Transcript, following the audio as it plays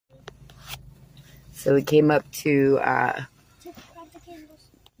So we came up to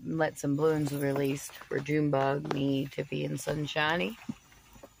let some balloons released for Junebug, me, Tiffy, and Sunshiny.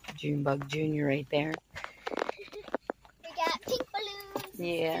 Junebug Jr. right there. We got pink balloons.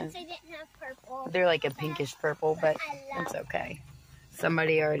 Yeah. Since I didn't have purple. They're like a pinkish purple, but that's okay.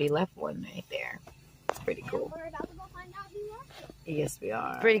 Somebody already left one right there. It's pretty cool. We're about to go find out who left it. Yes, we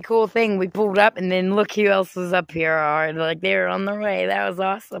are. Pretty cool thing. We pulled up, and then look who else was up here. Like, they were on the way. That was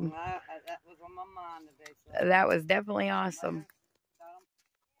awesome. That was on my mind today. So. That was definitely awesome.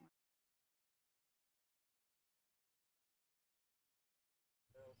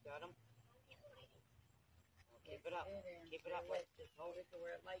 Got him? Keep it up. Keep it up. Just hold it to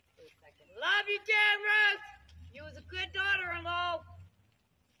where it lights for a second. Love you, Jan-Rose. You was a good daughter-in-law.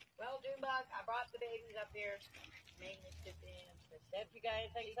 Well, Junebug, I brought the babies up here. Mainly to them. Steph, you got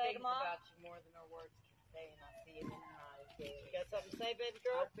anything to say to Mom? About you more than her words can say, and I see it in her eyes. You got something to say, baby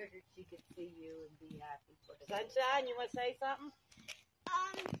girl? I figured she could see you and be happy for the Sunshine, you want to say something?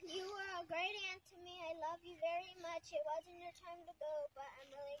 You were a great aunt to me. I love you very much. It wasn't your time to go, but I'm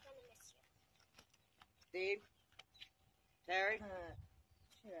really gonna miss you. Steve? Terry?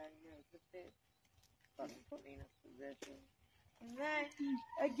 Put me in a position. And then,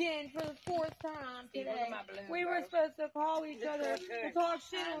 again, for the fourth time today, we were supposed to call each other to talk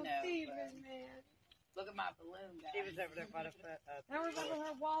shit on Steven, man. Look at my balloon, guys. She was over there by the foot. I remember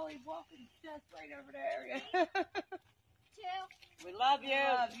her Wally walking just right over there. We love you.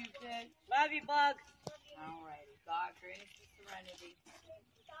 Love you, Ted. Love you, Bug. Alrighty. God grant us the serenity.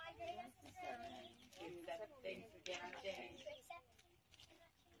 Accept things we cannot change.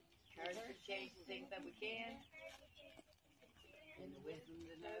 Courage to change the things that we can. And the wisdom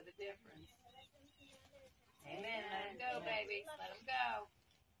to know the difference. Amen. Let them go, baby. Let them go.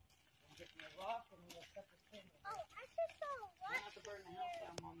 Oh, I just saw a rock. Not to burn the house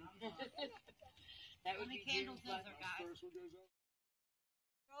down, Mama. That would be candles those are, guys.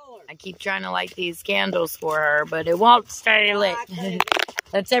 I keep trying to light these candles for her, but it won't stay lit.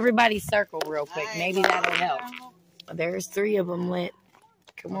 Let's everybody circle real quick. Maybe that'll help. There's 3 of them lit.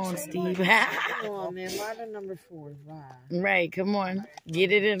 Come on, Steve. Come on, man. Why the number 4 is right? Right, come on.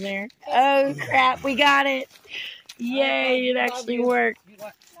 Get it in there. Oh, crap. We got it. Yay, it actually worked. You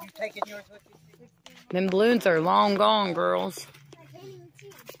taking yours with you? Them balloons are long gone, girls.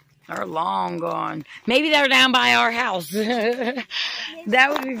 They're long gone. Maybe they're down by our house. That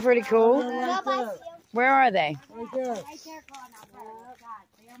would be pretty cool. Where are they?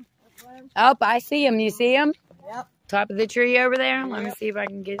 Oh, I see them. You see them? Yep. Top of the tree over there? Let me see if I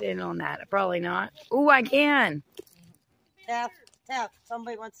can get in on that. Probably not. Ooh, I can. Tap.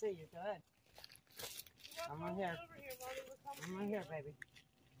 Somebody wants to see you. Go ahead. Come on here. Come on here, baby.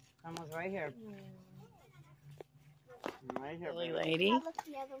 Come on, right here. Right here, Silly baby. lady.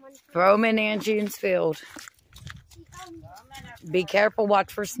 Throw them in Aunt June's field. Be careful.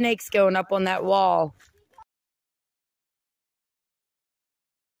 Watch for snakes going up on that wall.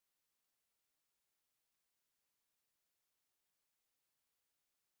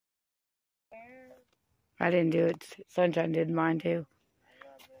 I didn't do it. Sunshine did mine too.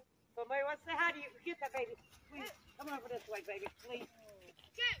 Somebody wants to say hi to you. Get that baby. Please. Come over this way, baby. Please.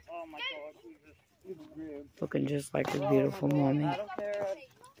 Oh, my God. Looking just like her beautiful mommy. I don't care.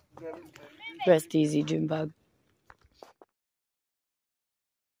 Rest easy, Junebug.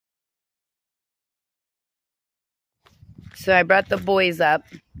 So I brought the boys up,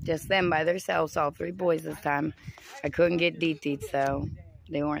 just them by themselves, all 3 boys this time. I couldn't get Deets, so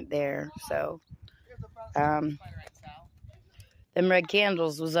they weren't there. So, them red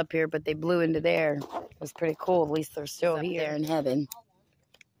candles was up here, but they blew into there. It was pretty cool. At least they're still here in heaven.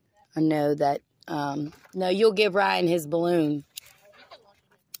 I know that. No, you'll give Ryan his balloon.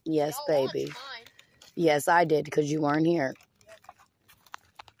 Yes, baby. Yes, I did because you weren't here.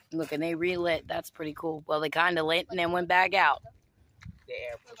 Look, and they relit. That's pretty cool. Well, they kind of lit and then went back out. The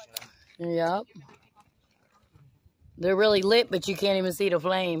air pushing them. Yep. They're really lit, but you can't even see the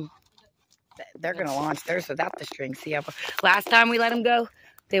flame. They're going to launch theirs without the string. See how last time we let them go,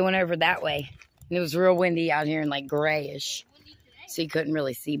 they went over that way. And it was real windy out here and like grayish. So you couldn't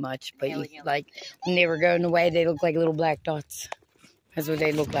really see much. But you, like when they were going away, they looked like little black dots. That's what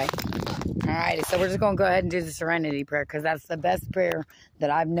they look like. All right, so we're just going to go ahead and do the serenity prayer because that's the best prayer that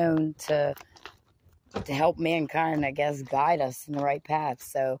I've known to help mankind, I guess, guide us in the right path.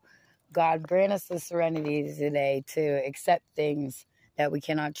 So God, grant us the serenity today to accept things that we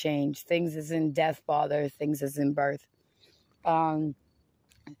cannot change. Things as in death, Father, things as in birth. Grant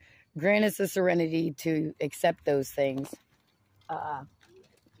us the serenity to accept those things.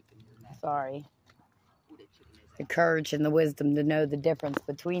 The courage and the wisdom to know the difference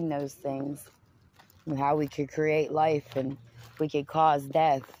between those things. and how we could create life and we could cause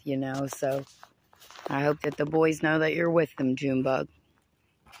death, you know. So I hope that the boys know that you're with them, Junebug.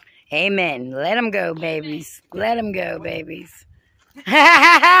 Amen. Let them go, babies. Let them go, babies.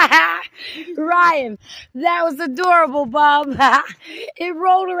 Ryan, that was adorable, Bob. It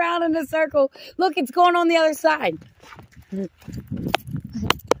rolled around in a circle. Look, it's going on the other side.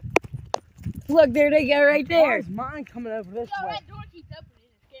 Look, there they go right there. Why is mine coming over this way?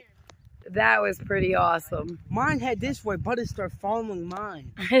 That was pretty awesome. Mine had this way, but it started following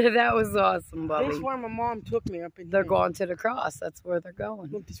mine. That was awesome, Bubby. This is where my mom took me up in They're here. going to the cross. That's where they're going.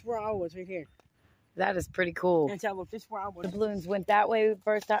 Look, this is where I was, right here. That is pretty cool. And so, look, this is where I was. The balloons went that way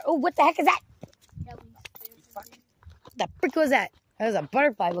first time. Oh, what the heck is that? What the frick was that? That was a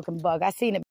butterfly looking bug. I seen it